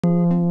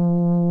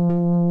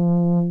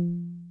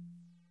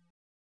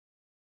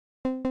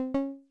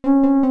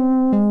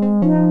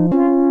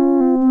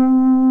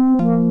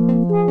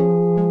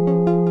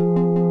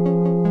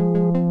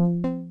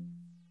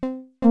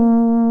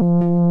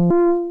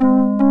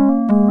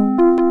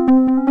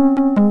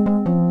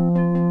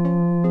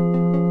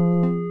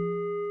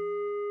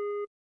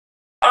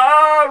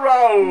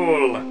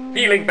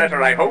feeling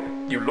better, I hope.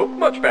 You look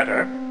much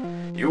better.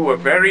 You were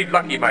very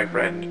lucky, my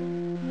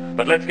friend.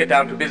 But let's get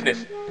down to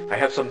business. I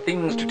have some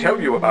things to tell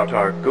you about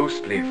our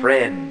ghostly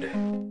friend.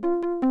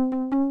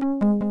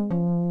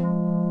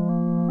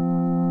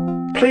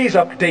 Please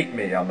update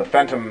me on the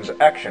Phantom's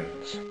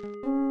actions.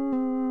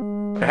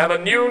 I have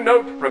a new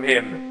note from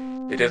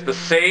him. It is the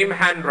same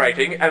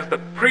handwriting as the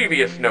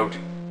previous note.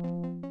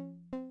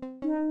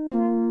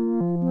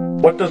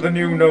 What does the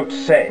new note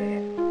say?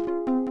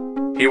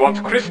 He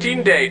wants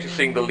Christine Day to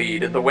sing the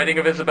lead in the wedding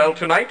of Isabel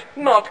tonight,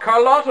 not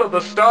Carlotta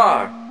the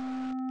star.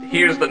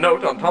 Here's the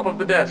note on top of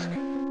the desk.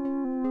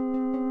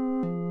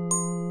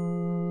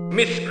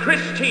 Miss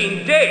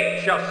Christine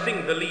Day shall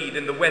sing the lead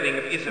in the wedding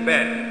of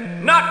Isabel,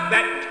 not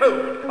that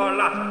toad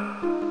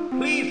Carlotta.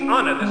 Please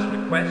honor this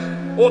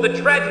request, or the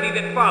tragedy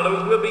that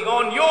follows will be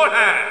on your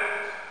hands.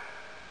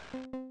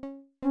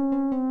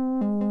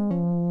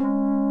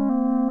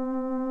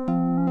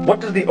 What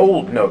does the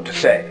old note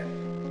say?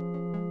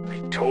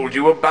 I told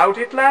you about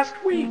it last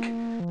week.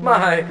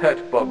 My,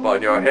 that bump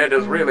on your head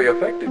has really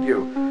affected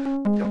you.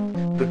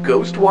 The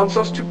ghost wants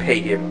us to pay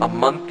him a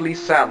monthly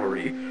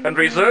salary and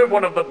reserve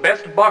one of the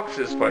best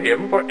boxes for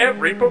him for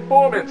every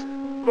performance.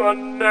 The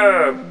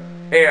nerve!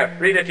 Here,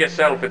 read it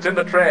yourself. It's in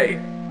the tray.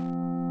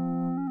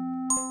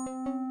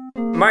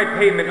 My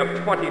payment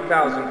of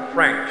 20,000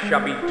 francs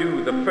shall be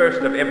due the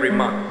first of every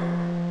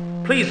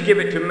month. Please give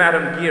it to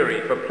Madame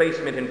Geary for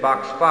placement in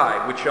Box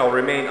 5, which shall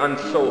remain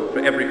unsold for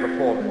every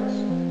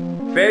performance.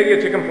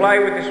 Failure to comply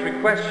with this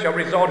request shall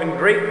result in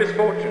great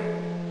misfortune.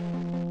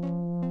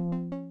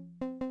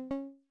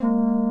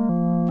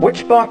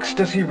 Which box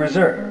does he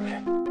reserve?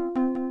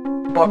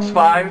 Box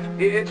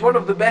 5? It's one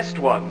of the best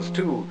ones,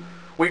 too.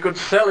 We could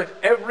sell it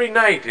every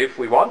night if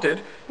we wanted.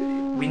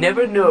 We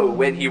never know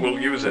when he will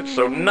use it,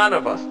 so none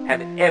of us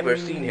have ever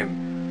seen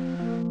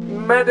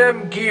him.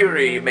 Madame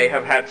Geary may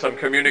have had some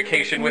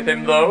communication with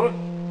him, though.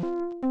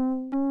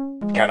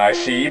 Can I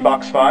see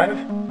Box 5?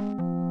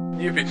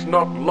 If it's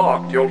not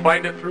locked, you'll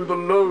find it through the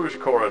loge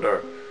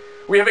corridor.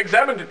 We have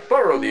examined it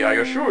thoroughly, I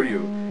assure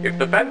you. If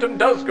the Phantom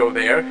does go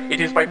there,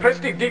 it is by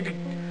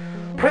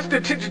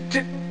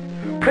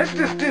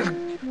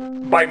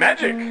by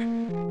magic.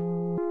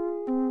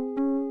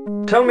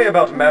 Tell me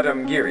about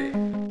Madame Geary.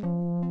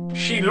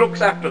 She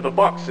looks after the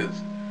boxes.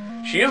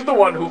 She is the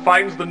one who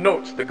finds the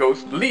notes the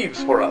ghost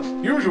leaves for us,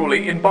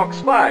 usually in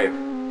Box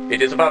 5.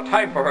 It is about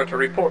time for her to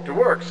report to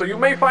work, so you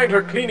may find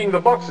her cleaning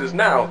the boxes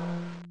now.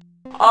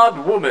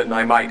 Odd woman,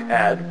 I might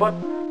add, but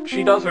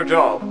she does her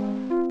job.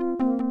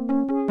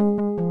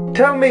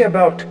 Tell me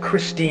about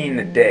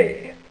Christine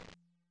Day.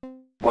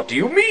 What do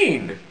you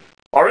mean?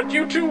 Aren't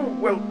you two,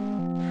 well,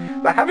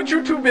 haven't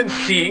you two been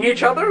seeing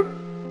each other?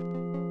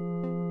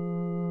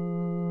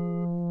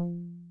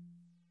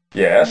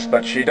 Yes,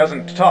 but she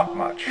doesn't talk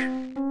much.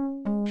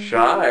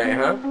 Shy,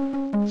 huh?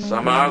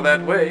 Some are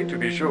that way, to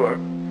be sure.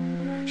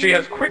 She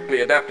has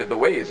quickly adapted the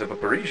ways of a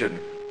Parisian.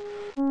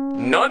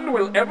 None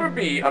will ever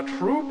be a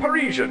true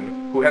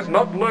Parisian who has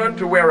not learned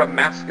to wear a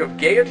mask of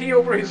gaiety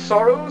over his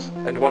sorrows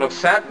and one of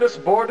sadness,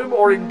 boredom,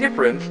 or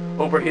indifference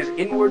over his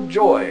inward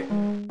joy.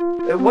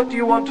 What do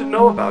you want to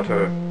know about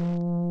her?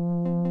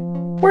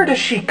 Where does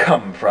she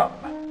come from?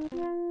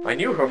 I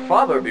knew her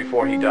father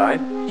before he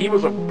died. He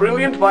was a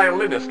brilliant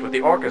violinist with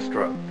the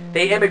orchestra.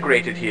 They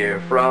emigrated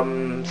here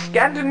from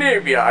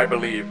Scandinavia, I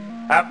believe.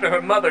 After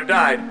her mother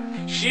died,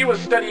 she was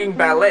studying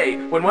ballet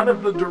when one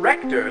of the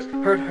directors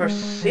heard her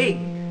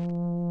sing.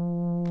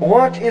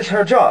 What is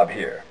her job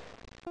here?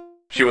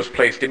 She was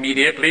placed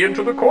immediately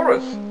into the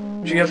chorus.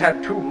 She has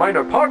had 2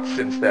 minor parts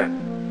since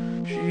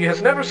then. She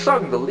has never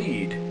sung the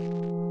lead.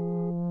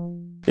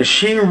 Is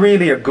she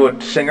really a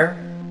good singer?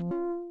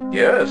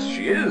 Yes,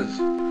 she is.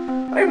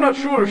 I am not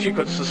sure if she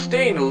could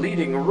sustain a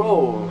leading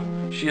role.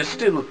 She is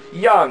still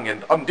young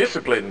and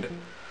undisciplined.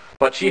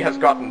 But she has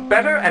gotten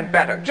better and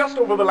better just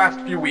over the last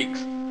few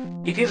weeks.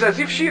 It is as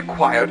if she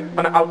acquired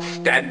an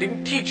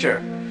outstanding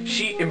teacher.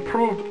 She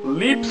improved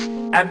leaps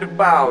and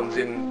bounds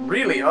in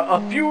really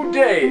a few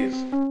days.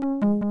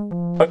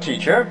 A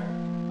teacher?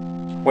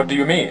 What do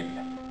you mean?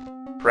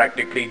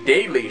 Practically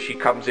daily she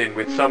comes in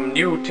with some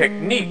new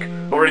technique,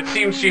 or it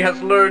seems she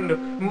has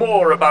learned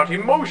more about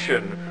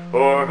emotion,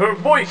 or her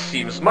voice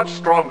seems much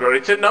stronger.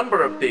 It's a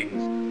number of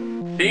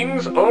things.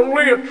 Things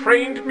only a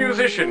trained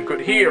musician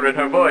could hear in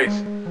her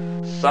voice.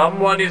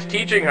 Someone is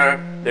teaching her,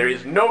 there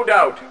is no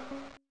doubt.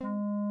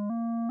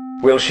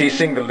 Will she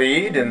sing the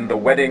lead in the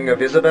wedding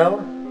of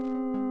Isabel?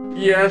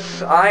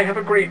 Yes, I have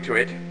agreed to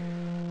it.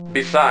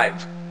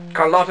 Besides,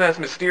 Carlotta has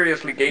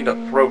mysteriously gained a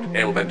throat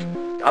ailment.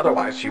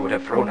 Otherwise, she would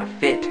have thrown a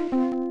fit.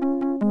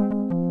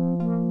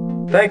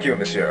 Thank you,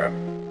 monsieur.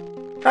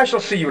 I shall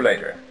see you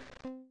later.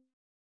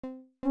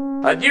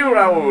 Adieu,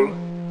 Raoul.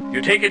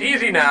 You take it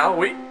easy now,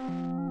 oui?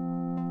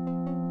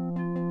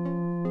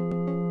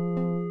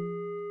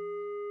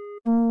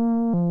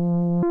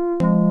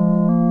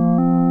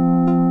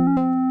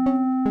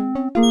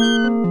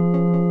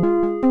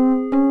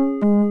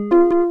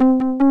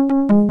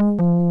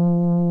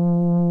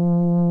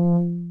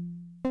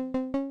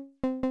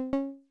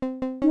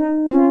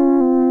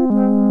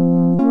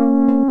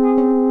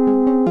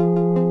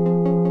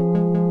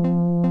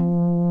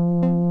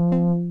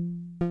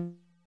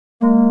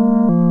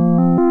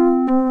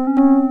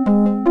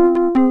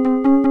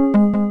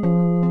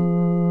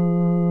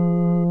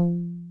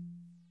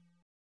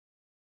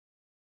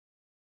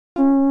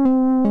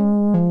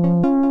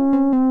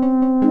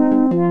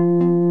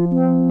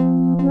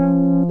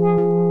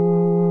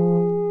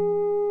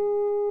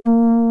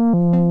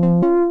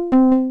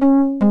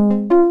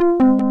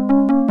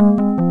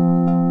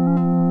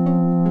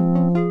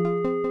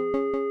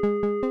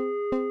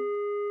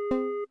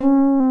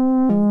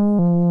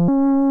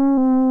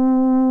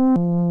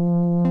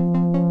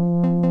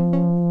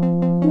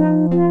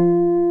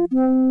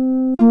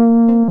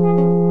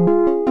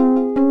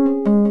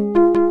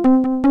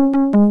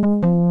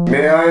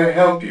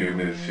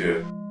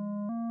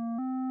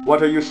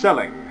 What are you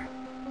selling?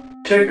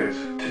 Tickets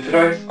to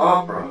tonight's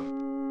opera.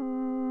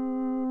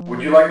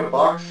 Would you like a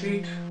box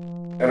seat,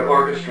 an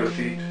orchestra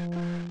seat,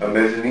 a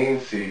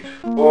mezzanine seat,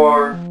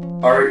 or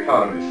our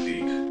economy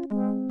seat?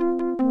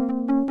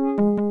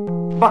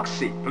 Box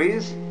seat,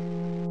 please.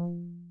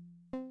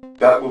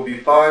 That will be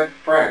 5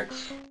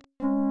 francs.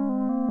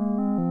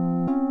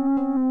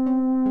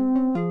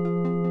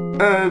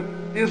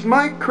 Is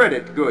my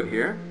credit good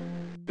here?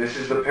 This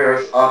is the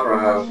Paris Opera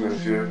House,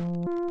 monsieur.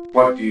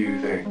 What do you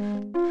think?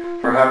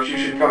 Perhaps you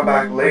should come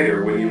back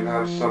later when you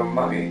have some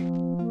money.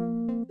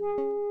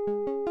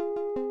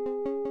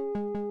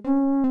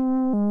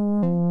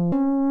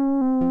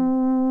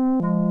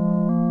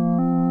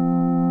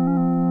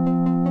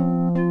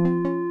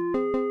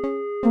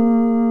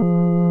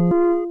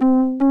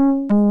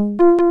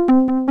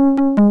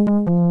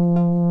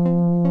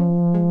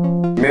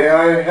 May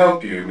I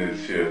help you,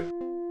 monsieur?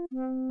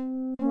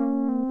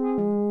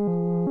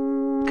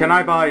 Can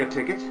I buy a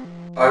ticket?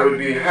 I would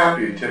be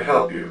happy to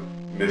help you,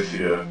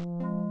 monsieur.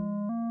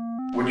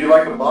 Would you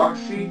like a box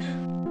seat,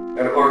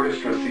 an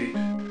orchestra seat,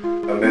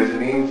 a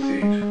mezzanine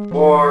seat,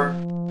 or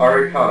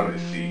our economy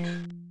seat?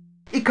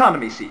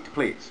 Economy seat,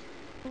 please.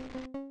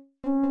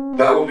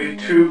 That will be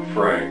 2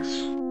 francs.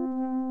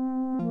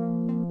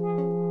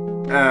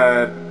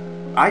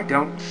 I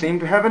don't seem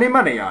to have any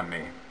money on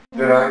me.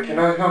 Then I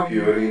cannot help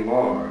you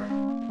anymore.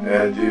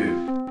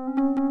 Adieu.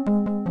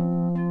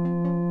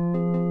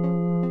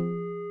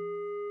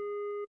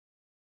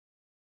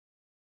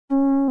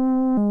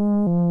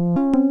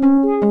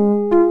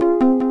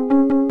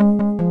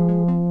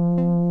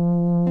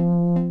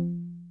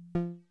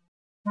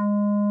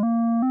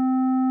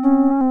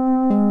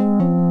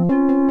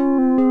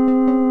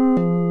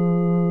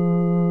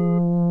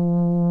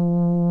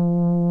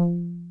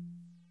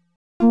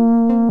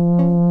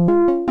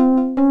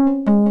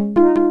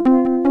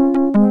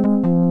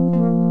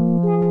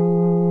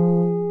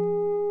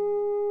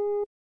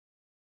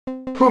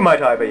 Who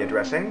might I be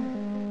addressing?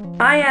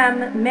 I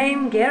am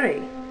Mame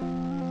Gary.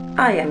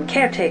 I am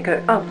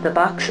caretaker of the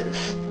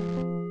boxes.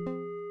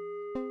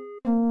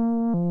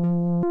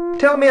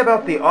 Tell me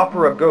about the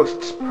opera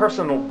ghost's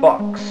personal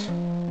box.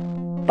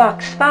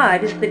 Box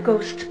 5 is the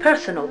ghost's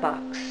personal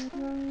box.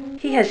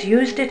 He has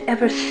used it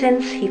ever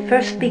since he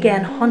first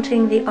began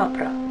haunting the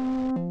opera.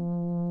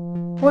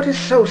 What is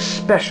so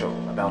special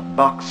about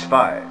Box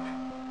 5?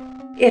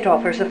 It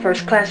offers a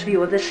first-class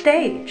view of the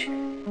stage.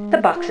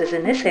 The boxes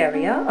in this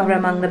area are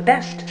among the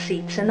best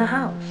seats in the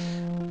house.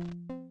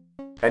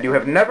 And you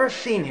have never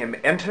seen him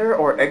enter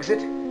or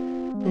exit?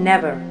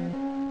 Never.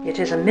 It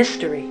is a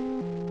mystery,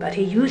 but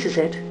he uses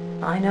it,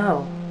 I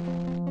know.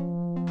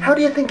 How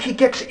do you think he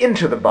gets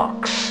into the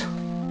box?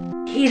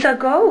 He's a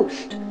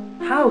ghost.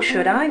 How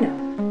should I know?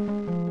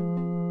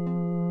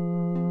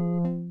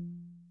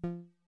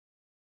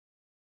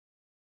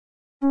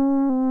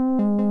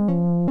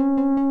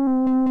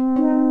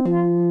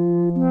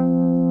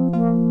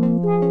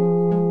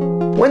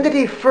 When did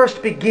he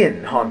first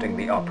begin haunting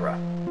the opera?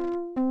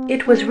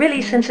 It was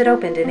really since it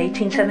opened in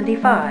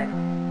 1875.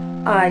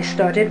 I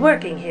started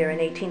working here in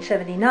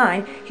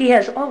 1879. He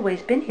has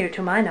always been here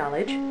to my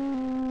knowledge.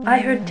 I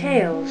heard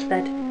tales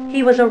that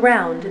he was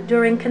around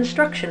during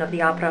construction of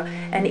the opera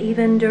and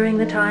even during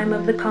the time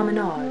of the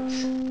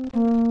communards.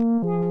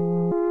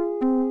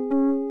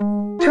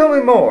 Tell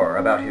me more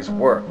about his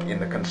work in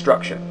the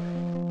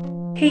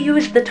construction. He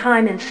used the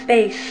time and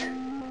space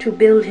to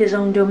build his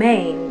own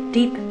domain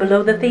deep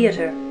below the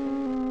theater.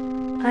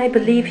 I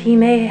believe he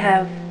may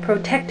have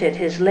protected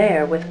his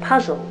lair with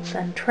puzzles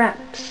and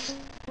traps.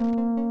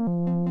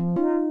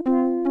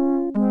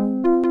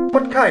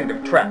 What kind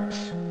of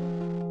traps?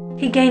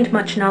 He gained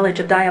much knowledge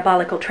of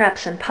diabolical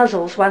traps and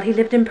puzzles while he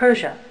lived in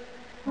Persia.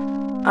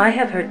 I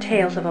have heard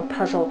tales of a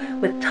puzzle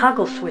with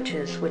toggle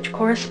switches which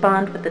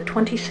correspond with the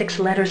 26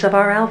 letters of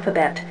our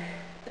alphabet.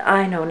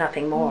 I know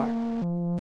nothing more.